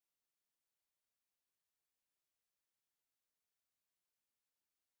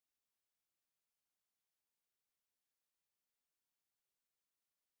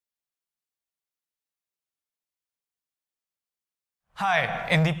Hi,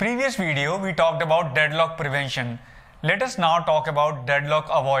 in the previous video we talked about deadlock prevention. Let us now talk about deadlock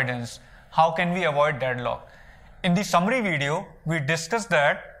avoidance. How can we avoid deadlock? In the summary video, we discussed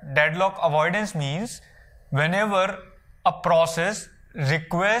that deadlock avoidance means whenever a process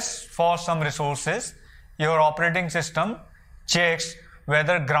requests for some resources, your operating system checks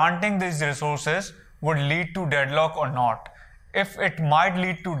whether granting these resources would lead to deadlock or not. If it might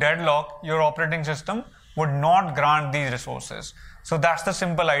lead to deadlock, your operating system would not grant these resources. So that's the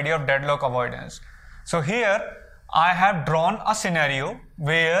simple idea of deadlock avoidance. So here I have drawn a scenario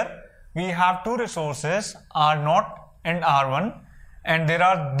where we have two resources R0 and R1, and there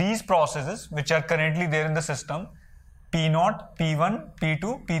are these processes which are currently there in the system, P0, P1,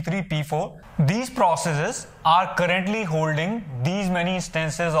 P2, P3, P4. These processes are currently holding these many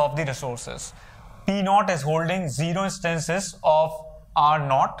instances of the resources. P0 is holding 0 instances of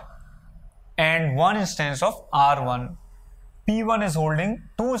R0 and 1 instance of R1. P1 is holding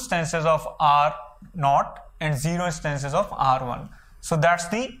 2 instances of R0 and 0 instances of R1. So that's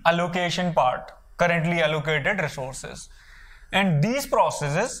the allocation part, currently allocated resources. And these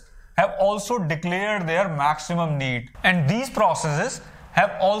processes have also declared their maximum need.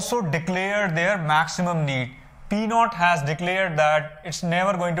 P0 has declared that it's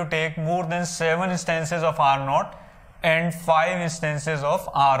never going to take more than 7 instances of R0 and 5 instances of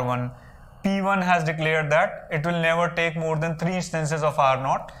R1. P1 has declared that it will never take more than 3 instances of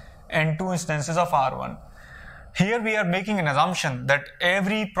R0 and 2 instances of R1. Here we are making an assumption that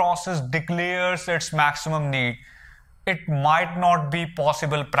every process declares its maximum need. It might not be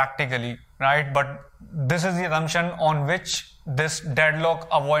possible practically, right? But this is the assumption on which this deadlock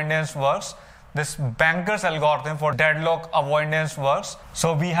avoidance works. This banker's algorithm for deadlock avoidance works.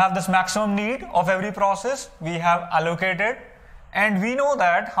 So we have this maximum need of every process we have allocated, and we know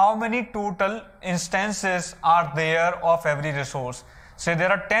that how many total instances are there of every resource. Say there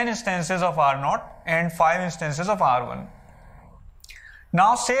are 10 instances of R0 and 5 instances of R1.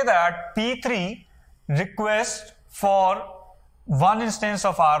 Now say that P3 requests for 1 instance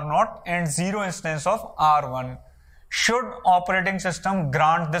of R0 and 0 instance of R1. Should operating system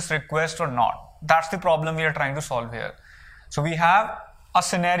grant this request or not? That's the problem we are trying to solve here. So we have a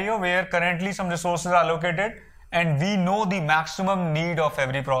scenario where currently some resources are allocated and we know the maximum need of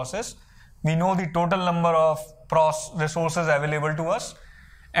every process. We know the total number of resources available to us,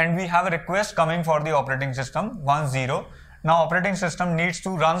 and we have a request coming for the operating system 1, 0. Now operating system needs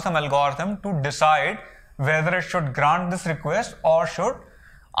to run some algorithm to decide whether it should grant this request or should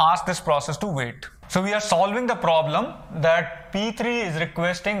ask this process to wait. So we are solving the problem that P3 is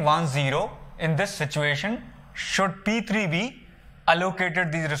requesting 1, 0. In this situation, should P3 be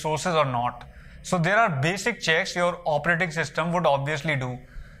allocated these resources or not? So there are basic checks your operating system would obviously do.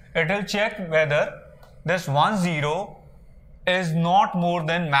 It will check whether this 1, 0 is not more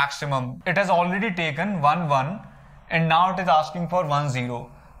than maximum. It has already taken 1, 1 and now it is asking for 1,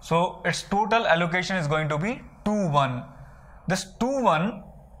 0. So its total allocation is going to be 2, 1. This 2, 1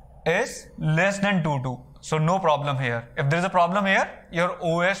 is less than 2, 2. So no problem here. If there is a problem here, your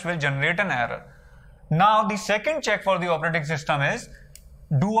OS will generate an error. Now the second check for the operating system is,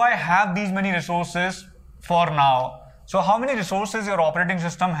 do I have these many resources for now? So how many resources your operating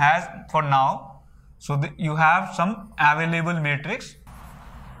system has for now? So you have some available matrix.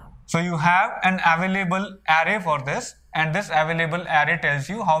 So you have an available array for this, and this available array tells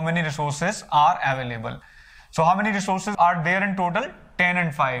you how many resources are available. So how many resources are there in total? 10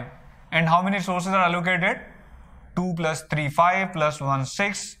 and 5. And how many resources are allocated? 2 plus 3, 5 plus 1,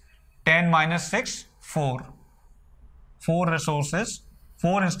 6, 10 minus 6, 4. 4 resources,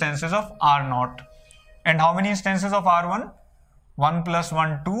 4 instances of R0. And how many instances of R1? 1 plus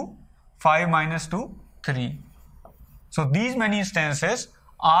 1, 2, 5 minus 2, 3. So these many instances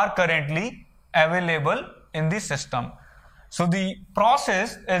are currently available in the system. So the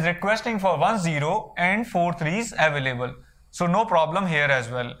process is requesting for 1, 0 and 4, 3 is available. So no problem here as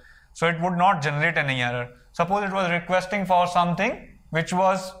well. So it would not generate any error. Suppose it was requesting for something which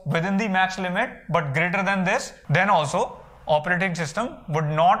was within the max limit but greater than this, then also operating system would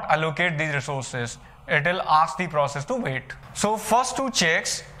not allocate these resources. It will ask the process to wait. So first two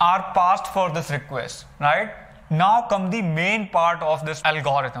checks are passed for this request, right? Now come the main part of this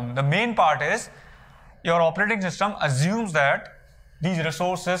algorithm. The main part is your operating system assumes that these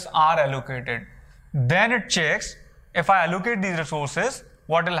resources are allocated. Then it checks, if I allocate these resources,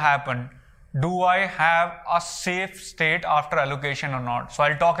 what will happen? Do I have a safe state after allocation or not? So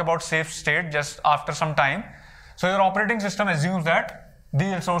I'll talk about safe state just after some time. So your operating system assumes that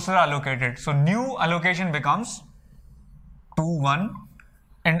these resources are allocated. So new allocation becomes 2, 1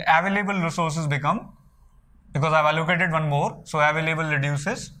 and available resources become because I've allocated one more, so available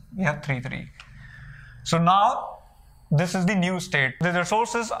reduces, we have 3, 3. So now this is the new state. The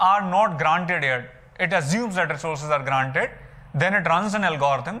resources are not granted yet. It assumes that resources are granted, then it runs an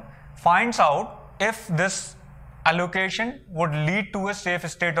algorithm, finds out if this allocation would lead to a safe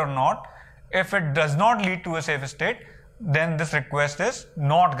state or not. If it does not lead to a safe state, then this request is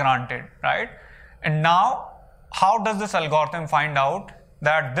not granted, right? And now, how does this algorithm find out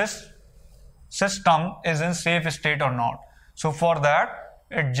that this system is in safe state or not? So for that,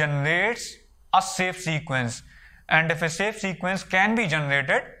 it generates a safe sequence. And if a safe sequence can be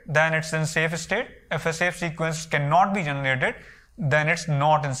generated, then it's in safe state. If a safe sequence cannot be generated, then it's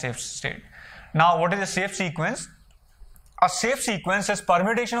not in safe state. Now, what is a safe sequence? A safe sequence is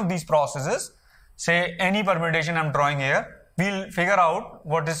permutation of these processes. Say any permutation I'm drawing here. We'll figure out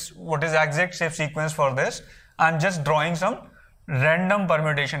what is exact safe sequence for this. I'm just drawing some random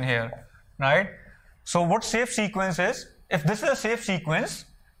permutation here, right? So what safe sequence is? If this is a safe sequence,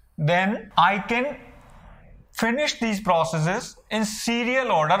 then I can finish these processes in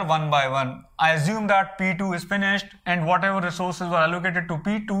serial order one by one. I assume that P2 is finished and whatever resources were allocated to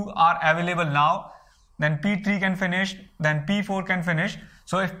P2 are available now. Then P3 can finish, then P4 can finish.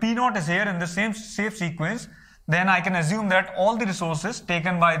 So if P0 is here in the same safe sequence, then I can assume that all the resources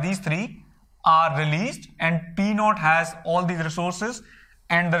taken by these three are released and P0 has all these resources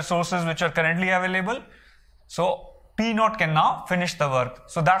and the resources which are currently available. So P0 can now finish the work.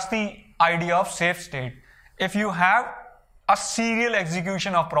 So that's the idea of safe state. If you have a serial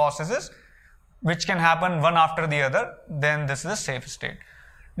execution of processes which can happen one after the other, then this is a safe state.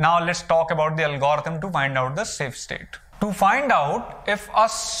 Now let's talk about the algorithm to find out the safe state. To find out if a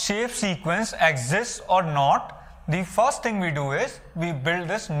safe sequence exists or not, the first thing we do is we build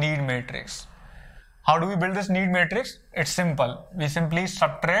this need matrix. How do we build this need matrix? It's simple. We simply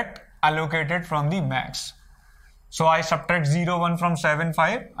subtract allocated from the max. So I subtract 0, 1 from 7,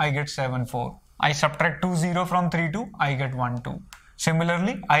 5, I get 7, 4. I subtract 2, 0 from 3, 2, I get 1, 2.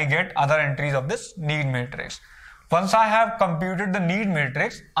 Similarly, I get other entries of this need matrix. Once I have computed the need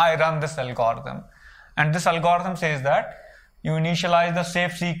matrix, I run this algorithm. And this algorithm says that you initialize the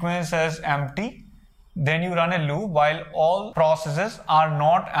safe sequence as empty, then you run a loop while all processes are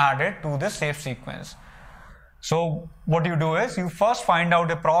not added to the safe sequence. So what you do is you first find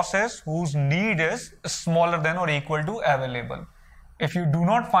out a process whose need is smaller than or equal to available. If you do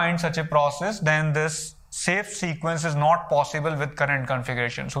not find such a process, then this safe sequence is not possible with current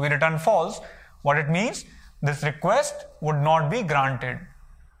configuration. So we return false. What it means? This request would not be granted.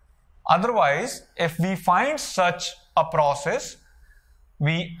 Otherwise, if we find such a process,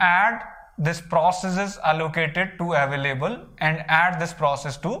 we add this process is allocated to available and add this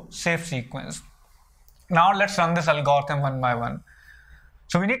process to safe sequence. Now let's run this algorithm one by one.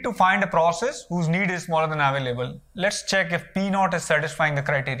 So we need to find a process whose need is smaller than available. Let's check if P0 is satisfying the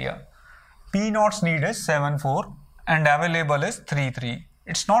criteria. P0's need is 7, 4 and available is 3, 3.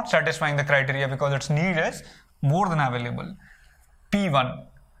 It's not satisfying the criteria because its need is more than available. P1,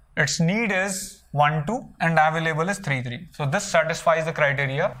 its need is 1, 2 and available is 3, 3. So this satisfies the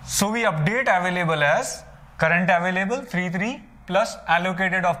criteria. So we update available as current available 3, 3 plus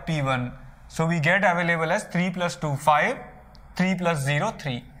allocated of P1. So we get available as 3 plus 2, 5, 3 plus 0,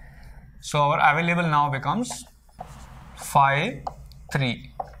 3. So our available now becomes 5,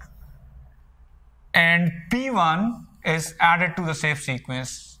 3. And P1 is added to the safe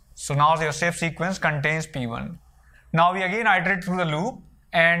sequence. So now your safe sequence contains P1. Now we again iterate through the loop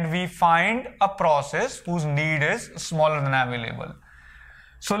and we find a process whose need is smaller than available.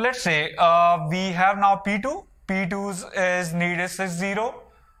 So let's say we have now P2. P2's need is 6, 0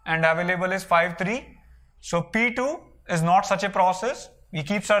 and available is 5, 3. So P2 is not such a process. We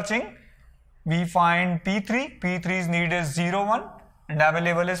keep searching. We find P3. P3's need is 0, 1 and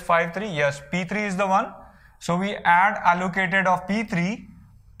available is 5, 3. Yes, P3 is the one. So we add allocated of P3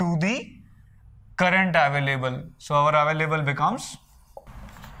 to the current available. So our available becomes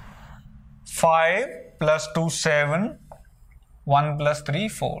 5 plus 2, 7, 1 plus 3,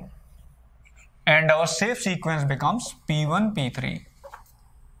 4. And our safe sequence becomes P1, P3.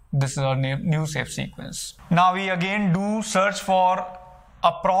 This is our new safe sequence. Now we again do search for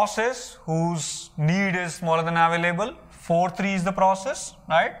a process whose need is smaller than available. 4, 3 is the process,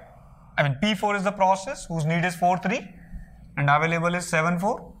 right? I mean P4 is the process whose need is 4, 3 and available is 7,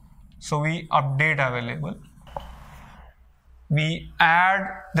 4. So we update available. We add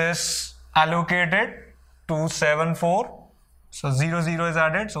this allocated to 7, 4. So 0, 0 is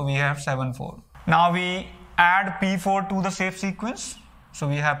added. So we have 7, 4. Now we add P4 to the safe sequence. So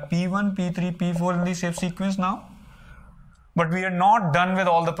we have P1, P3, P4 in the safe sequence now. But we are not done with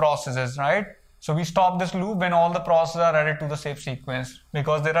all the processes, right? So we stop this loop when all the processes are added to the safe sequence,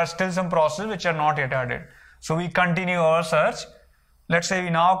 because there are still some processes which are not yet added. So we continue our search. Let's say we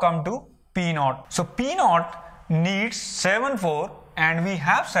now come to P0. So P0 needs 7.4 and we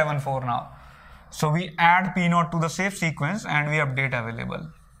have 7.4 now. So we add P0 to the safe sequence and we update available.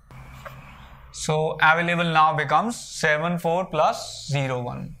 So available now becomes 7.4 plus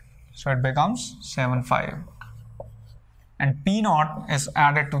 0.1. So it becomes 7.5. And P0 is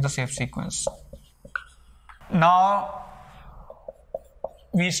added to the safe sequence. Now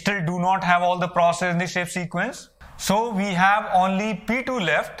we still do not have all the processes in the safe sequence. So we have only P2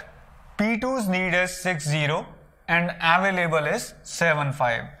 left. P2's need is 6.0 and available is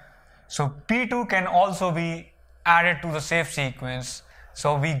 7.5. So P2 can also be added to the safe sequence.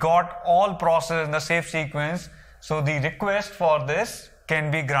 So we got all processes in the safe sequence. So the request for this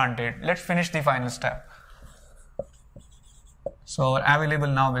can be granted. Let's finish the final step. So available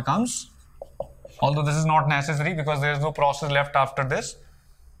now becomes, although this is not necessary because there is no process left after this,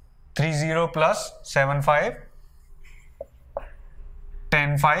 3.0 plus 7.5,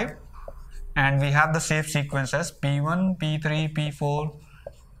 10.5, and we have the safe sequence as P1, P3, P4,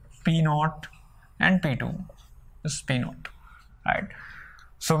 P0 and P2. This is P0, right?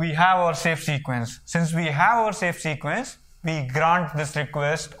 So we have our safe sequence. Since we have our safe sequence, we grant this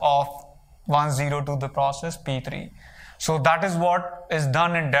request of 1.0 to the process P3. So that is what is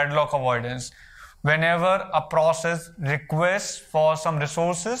done in deadlock avoidance. Whenever a process requests for some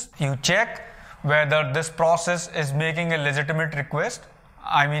resources, you check whether this process is making a legitimate request.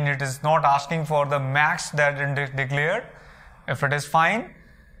 I mean, it is not asking for the max that it declared. If it is fine,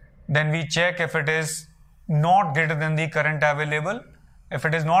 then we check if it is not greater than the current available. If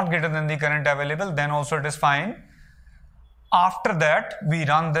it is not greater than the current available, then also it is fine. After that, we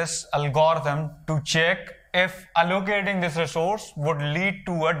run this algorithm to check if allocating this resource would lead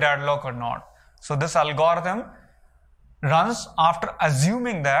to a deadlock or not. So this algorithm runs after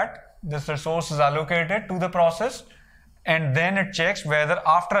assuming that this resource is allocated to the process, and then it checks whether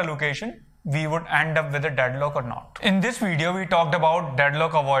after allocation we would end up with a deadlock or not. In this video, we talked about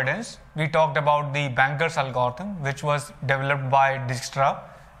deadlock avoidance. We talked about the banker's algorithm, which was developed by Dijkstra.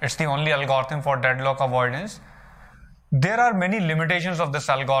 It's the only algorithm for deadlock avoidance. There are many limitations of this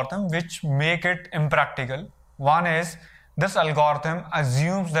algorithm which make it impractical. One is this algorithm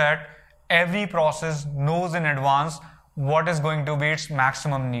assumes that every process knows in advance what is going to be its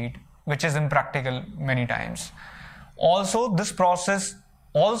maximum need, which is impractical many times. Also, this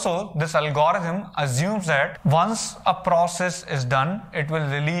algorithm assumes that once a process is done, it will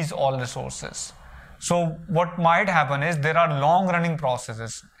release all resources. So what might happen is there are long running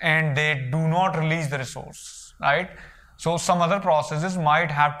processes and they do not release the resource, right? So some other processes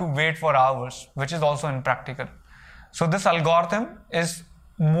might have to wait for hours, which is also impractical. So this algorithm is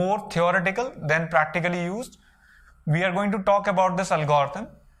more theoretical than practically used. We are going to talk about this algorithm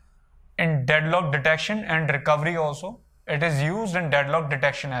in deadlock detection and recovery also. It is used in deadlock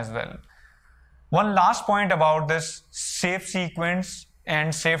detection as well. One last point about this safe sequence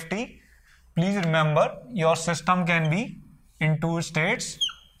and safety. Please remember, your system can be in two states,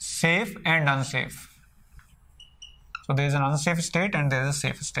 safe and unsafe. So there is an unsafe state and there is a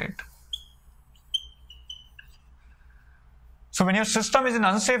safe state. So when your system is in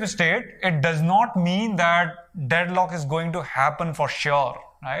unsafe state, it does not mean that deadlock is going to happen for sure,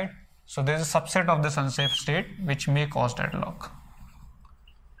 right? So there is a subset of this unsafe state which may cause deadlock.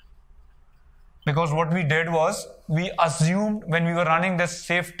 Because what we did was, we assumed when we were running this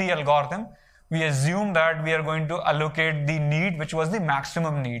safety algorithm, we assumed that we are going to allocate the need which was the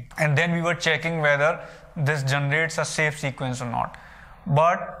maximum need. And then we were checking whether this generates a safe sequence or not.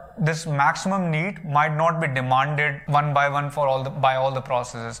 But this maximum need might not be demanded one by one by all the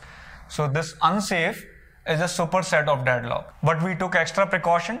processes. So this unsafe is a superset of deadlock. But we took extra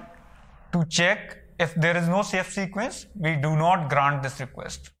precaution to check if there is no safe sequence, we do not grant this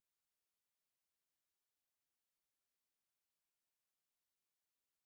request.